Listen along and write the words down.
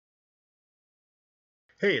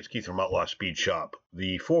Hey, it's Keith from Outlaw Speed Shop.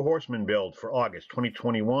 The Four Horsemen build for August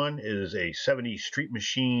 2021 is a 70s Street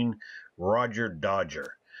Machine Rodger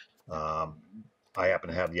Dodger. I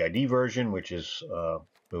happen to have the ID version, which is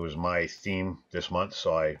it was my theme this month,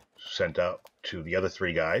 so I sent out to the other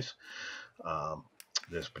three guys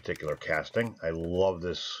this particular casting. I love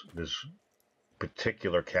this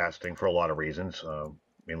particular casting for a lot of reasons,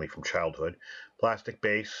 mainly from childhood. Plastic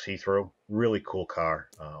base, see-through, really cool car.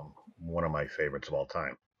 One of my favorites of all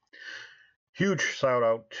time. Huge shout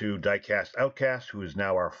out to Diecast Outcast, who is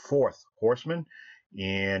now our fourth horseman,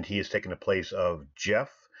 and he has taken the place of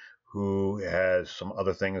Jeff, who has some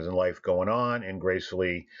other things in life going on, and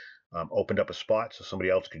gracefully opened up a spot so somebody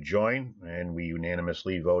else could join, and we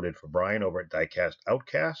unanimously voted for Brian over at Diecast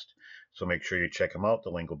Outcast. So make sure you check him out. The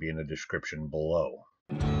link will be in the description below.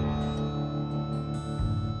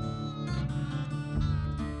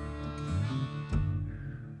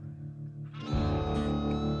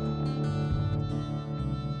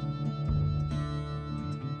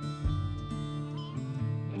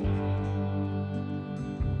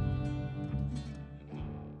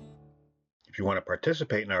 If you want to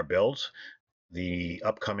participate in our builds, the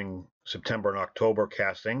upcoming September and October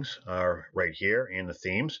castings are right here in the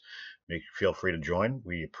themes. Feel free to join.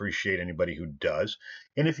 We appreciate anybody who does.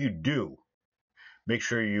 And if you do, make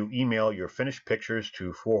sure you email your finished pictures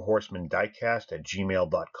to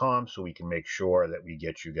fourhorsemandiecast@gmail.com so we can make sure that we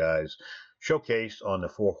get you guys showcased on the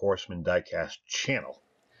Four Horsemen Diecast channel.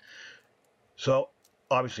 So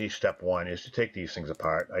obviously step one is to take these things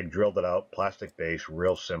apart. I drilled it out, plastic base,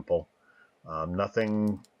 real simple.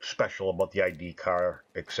 Nothing special about the ID car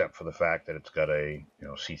except for the fact that it's got a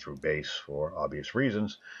see-through base for obvious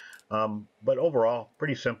reasons. But overall,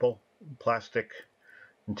 pretty simple. Plastic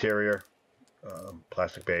interior,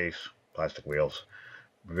 plastic base, plastic wheels.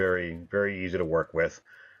 Very, very easy to work with.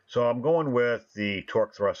 So I'm going with the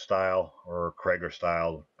torque thrust style, or Krager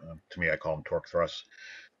style. To me, I call them torque thrusts.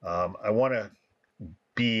 I want to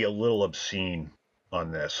be a little obscene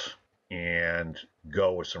on this and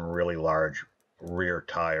go with some really large rear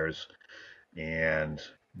tires, and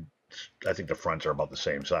I think the fronts are about the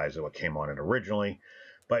same size as what came on it originally,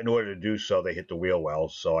 but in order to do so they hit the wheel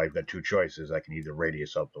wells. So I've got two choices. I can either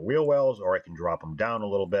radius out the wheel wells or I can drop them down a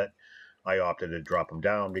little bit. I opted to drop them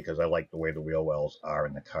down because I like the way the wheel wells are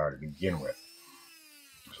in the car to begin with.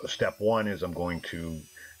 So step one is I'm going to,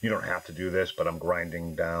 you don't have to do this, but I'm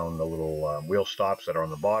grinding down the little wheel stops that are on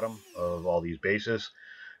the bottom of all these bases.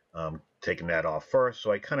 Taking that off first,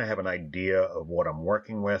 so I kind of have an idea of what I'm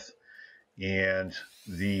working with. And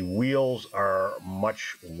the wheels are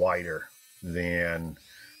much wider than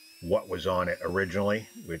what was on it originally,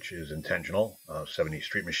 which is intentional. 70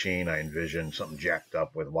 Street Machine, I envisioned something jacked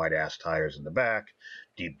up with wide ass tires in the back,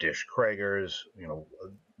 deep dish Kragers,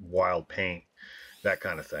 wild paint, that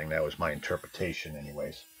kind of thing. That was my interpretation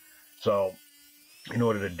anyways. So in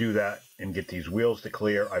order to do that and get these wheels to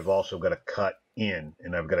clear, I've also got to cut in,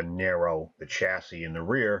 and I've got to narrow the chassis in the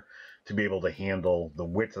rear to be able to handle the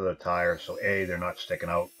width of the tire. So A, they're not sticking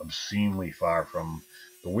out obscenely far from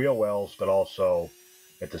the wheel wells, but also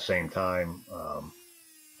at the same time,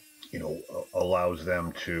 allows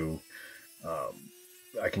them to,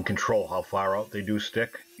 I can control how far out they do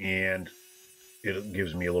stick, and it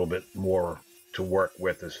gives me a little bit more to work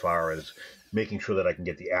with as far as making sure that I can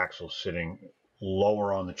get the axle sitting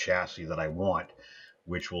lower on the chassis that I want,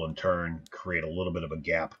 which will in turn create a little bit of a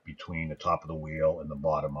gap between the top of the wheel and the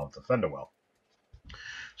bottom of the fender well.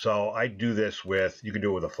 So I do this with, you can do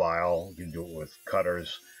it with a file, you can do it with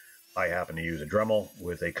cutters. I happen to use a Dremel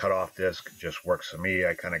with a cutoff disc. It just works for me.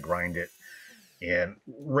 I kind of grind it. And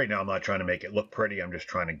right now I'm not trying to make it look pretty. I'm just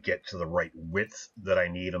trying to get to the right width that I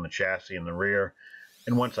need on the chassis in the rear.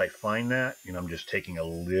 And once I find that, I'm just taking a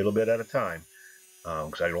little bit at a time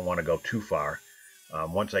because I don't want to go too far.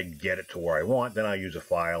 Once I get it to where I want, then I use a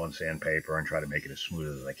file and sandpaper and try to make it as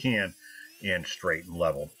smooth as I can and straight and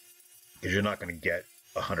level. Because you're not going to get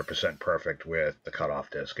 100% perfect with the cutoff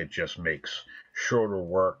disc. It just makes shorter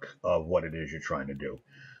work of what it is you're trying to do.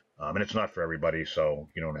 And it's not for everybody, so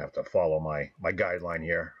you don't have to follow my guideline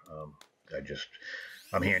here.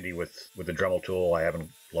 I'm handy with the Dremel tool. I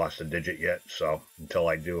haven't lost a digit yet, so until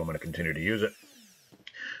I do, I'm going to continue to use it.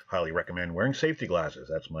 Highly recommend wearing safety glasses.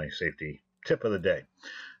 That's my safety tip of the day.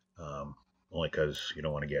 Only because you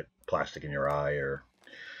don't want to get plastic in your eye or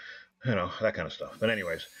that kind of stuff. But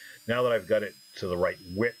anyways, now that I've got it to the right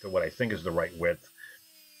width, or what I think is the right width,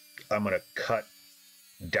 I'm going to cut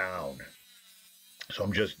down. So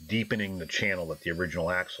I'm just deepening the channel that the original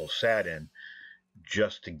axle sat in,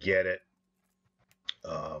 just to get it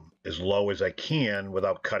as low as I can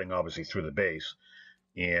without cutting obviously through the base.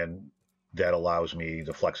 And that allows me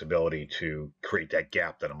the flexibility to create that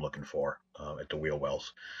gap that I'm looking for at the wheel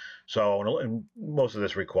wells. So, and most of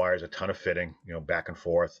this requires a ton of fitting, back and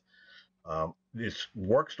forth. This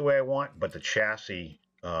works the way I want, but the chassis,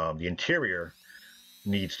 the interior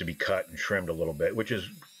needs to be cut and trimmed a little bit, which is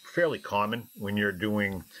fairly common when you're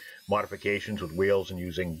doing modifications with wheels and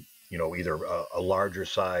using, either a larger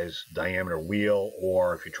size diameter wheel,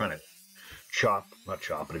 or if you're trying to not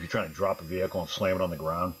chop, but if you're trying to drop a vehicle and slam it on the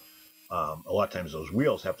ground, a lot of times those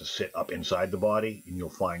wheels have to sit up inside the body, and you'll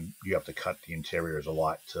find you have to cut the interiors a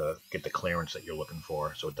lot to get the clearance that you're looking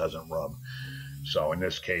for so it doesn't rub. So in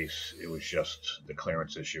this case, it was just the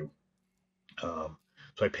clearance issue.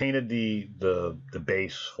 So I painted the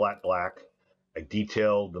base flat black. I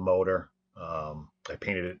detailed the motor. I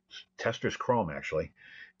painted it Tester's chrome, actually,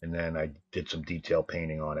 and then I did some detail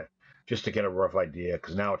painting on it just to get a rough idea,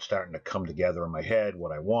 because now it's starting to come together in my head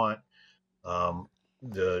what I want.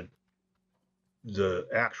 The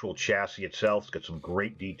actual chassis itself's got some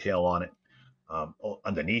great detail on it.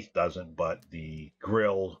 Underneath doesn't, but the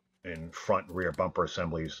grille and front and rear bumper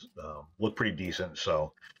assemblies look pretty decent.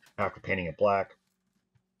 So after painting it black,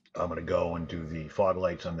 I'm going to go and do the fog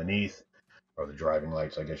lights underneath, or the driving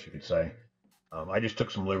lights, I guess you could say. I just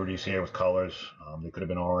took some liberties here with colors. They could have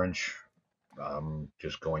been orange.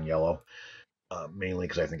 Just going yellow, mainly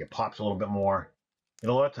because I think it pops a little bit more. And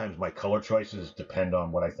a lot of times my color choices depend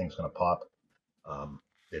on what I think is going to pop.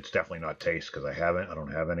 It's definitely not taste, because I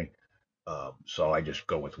don't have any. So I just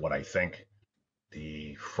go with what I think.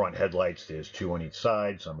 The front headlights, there's two on each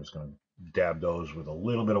side, so I'm just going to dab those with a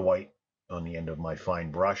little bit of white on the end of my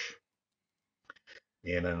fine brush.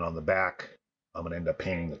 And then on the back, I'm going to end up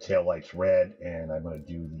painting the taillights red, and I'm going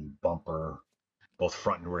to do the bumper, both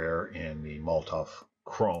front and rear, in the Molotov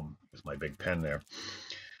chrome is my big pen there.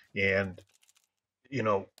 And,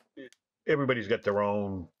 everybody's got their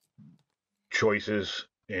own choices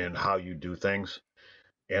in how you do things.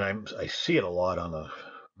 And I see it a lot on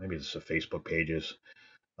maybe it's the Facebook pages.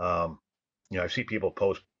 I see people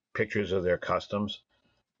post pictures of their customs,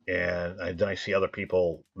 and then I see other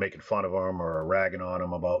people making fun of them or ragging on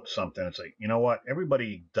them about something. It's like, you know what?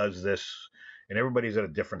 Everybody does this, and everybody's at a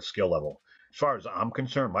different skill level. As far as I'm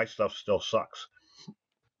concerned, my stuff still sucks,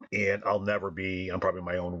 and I'm probably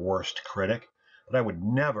my own worst critic. But I would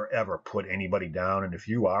never ever put anybody down. And if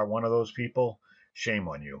you are one of those people, shame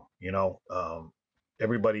on you.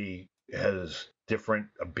 Everybody has different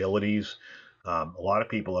abilities. A lot of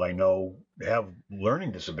people that I know have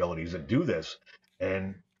learning disabilities that do this,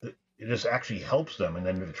 and it just actually helps them. And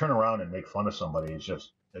then to turn around and make fun of somebody it's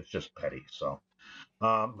just petty. So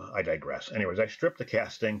I digress. Anyways, I stripped the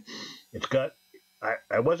casting.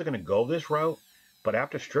 I wasn't going to go this route, but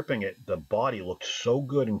after stripping it, the body looked so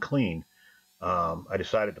good and clean. I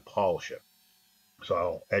decided to polish it.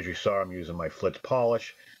 So as you saw, I'm using my Flitz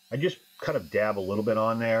polish. I just kind of dab a little bit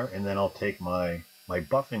on there, and then I'll take my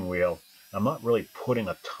buffing wheel. I'm not really putting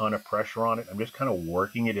a ton of pressure on it. I'm just kind of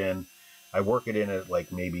working it in. I work it in at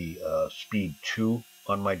like maybe speed 2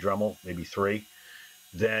 on my Dremel, maybe 3.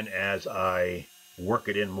 Then as I work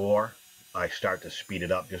it in more, I start to speed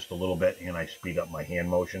it up just a little bit, and I speed up my hand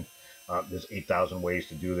motion. There's 8,000 ways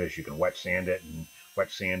to do this. You can wet sand it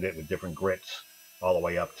with different grits all the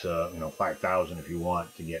way up to 5,000 if you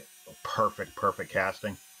want to get a perfect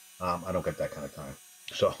casting. I don't get that kind of time,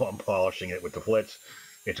 so I'm polishing it with the Flitz.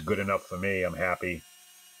 It's good enough for me. I'm happy.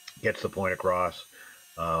 Gets the point across.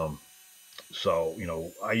 So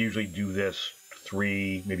I usually do this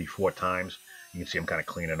 3, maybe 4 times. You can see I'm kind of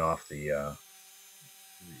cleaning off the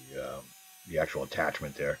actual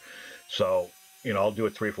attachment there. So I'll do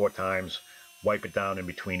it 3 or 4 times, wipe it down in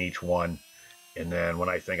between each one, and then when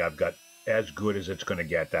I think I've got as good as it's going to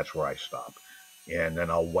get, that's where I stop. And then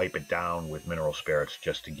I'll wipe it down with mineral spirits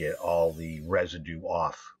just to get all the residue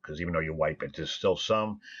off, because even though you wipe it, there's still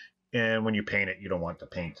some. And when you paint it, you don't want the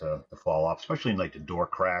paint to fall off, especially in like the door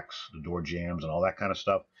cracks, the door jams, and all that kind of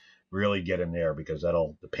stuff. Really get in there, because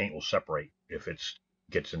the paint will separate if it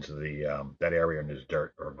gets into that area and there's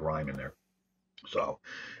dirt or grime in there. So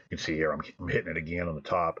you can see here I'm hitting it again on the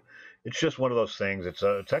top. It's just one of those things.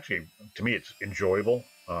 It's actually, to me, it's enjoyable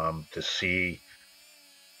to see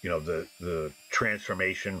the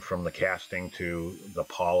transformation from the casting to the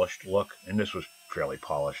polished look. And this was fairly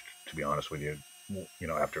polished, to be honest with you,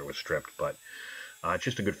 after it was stripped. But it's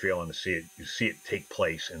just a good feeling to see it take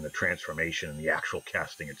place in the transformation and the actual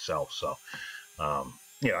casting itself. So I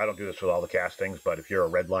don't do this with all the castings, but if you're a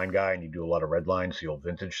red line guy and you do a lot of red lines, the old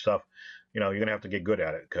vintage stuff, you're gonna have to get good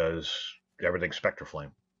at it, because everything's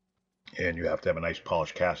Spectraflame, and you have to have a nice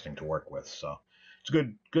polished casting to work with. So it's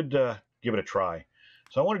good to give it a try.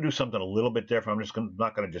 So I want to do something a little bit different. I'm just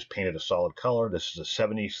not going to just paint it a solid color. This is a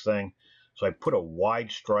 70s thing. So I put a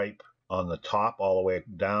wide stripe on the top all the way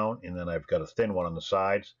down, and then I've got a thin one on the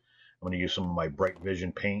sides. I'm going to use some of my Bright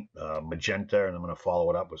Vision paint, magenta, and I'm going to follow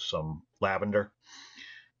it up with some lavender.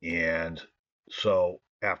 And so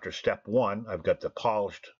after step one, I've got the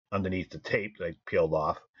polished underneath the tape that I peeled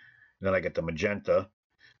off. And then I get the magenta.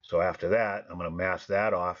 So after that, I'm going to mask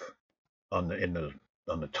that off on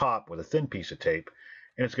the top with a thin piece of tape,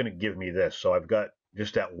 and it's going to give me this. So I've got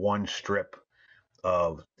just that one strip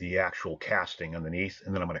of the actual casting underneath,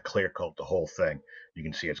 and then I'm going to clear coat the whole thing. You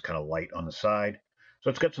can see it's kind of light on the side. So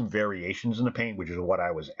it's got some variations in the paint, which is what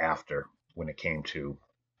I was after when it came to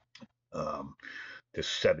this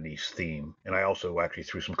 70s theme. And I also actually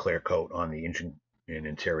threw some clear coat on the engine and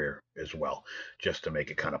interior as well, just to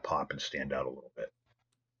make it kind of pop and stand out a little bit.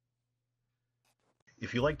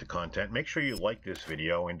 If you like the content, make sure you like this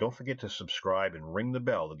video, and don't forget to subscribe and ring the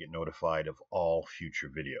bell to get notified of all future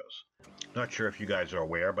videos. Not sure if you guys are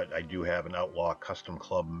aware, but I do have an Outlaw Custom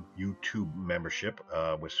Club YouTube membership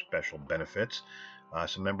with special benefits.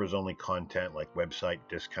 Some members-only content like website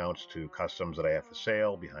discounts to customs that I have for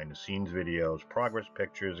sale, behind-the-scenes videos, progress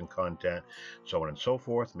pictures and content, so on and so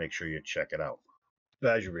forth. Make sure you check it out.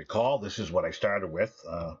 As you recall, this is what I started with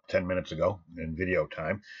 10 minutes ago in video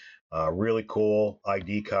time. Really cool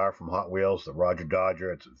ID car from Hot Wheels, the Rodger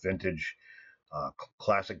Dodger. It's a vintage,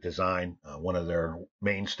 classic design, one of their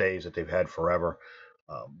mainstays that they've had forever.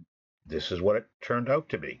 This is what it turned out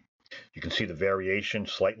to be. You can see the variation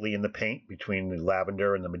slightly in the paint between the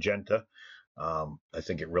lavender and the magenta. I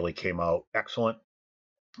think it really came out excellent.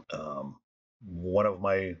 One of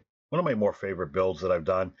my more favorite builds that I've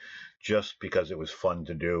done, just because it was fun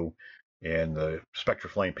to do, and the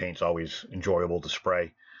Spectraflame paint's always enjoyable to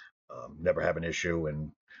spray. Never have an issue,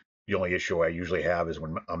 and the only issue I usually have is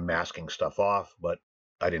when I'm masking stuff off, but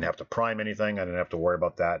I didn't have to prime anything. I didn't have to worry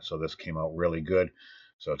about that, so this came out really good.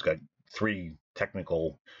 So it's got 3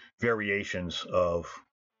 technical variations of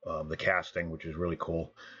the casting, which is really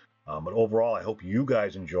cool. But overall, I hope you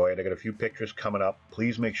guys enjoy it. I got a few pictures coming up.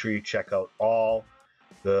 Please make sure you check out all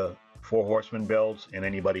the 4 Horsemen builds and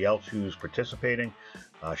anybody else who's participating.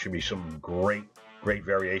 Should be some great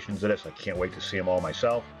variations of this. I can't wait to see them all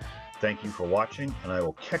myself. Thank you for watching, and I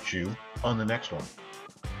will catch you on the next one.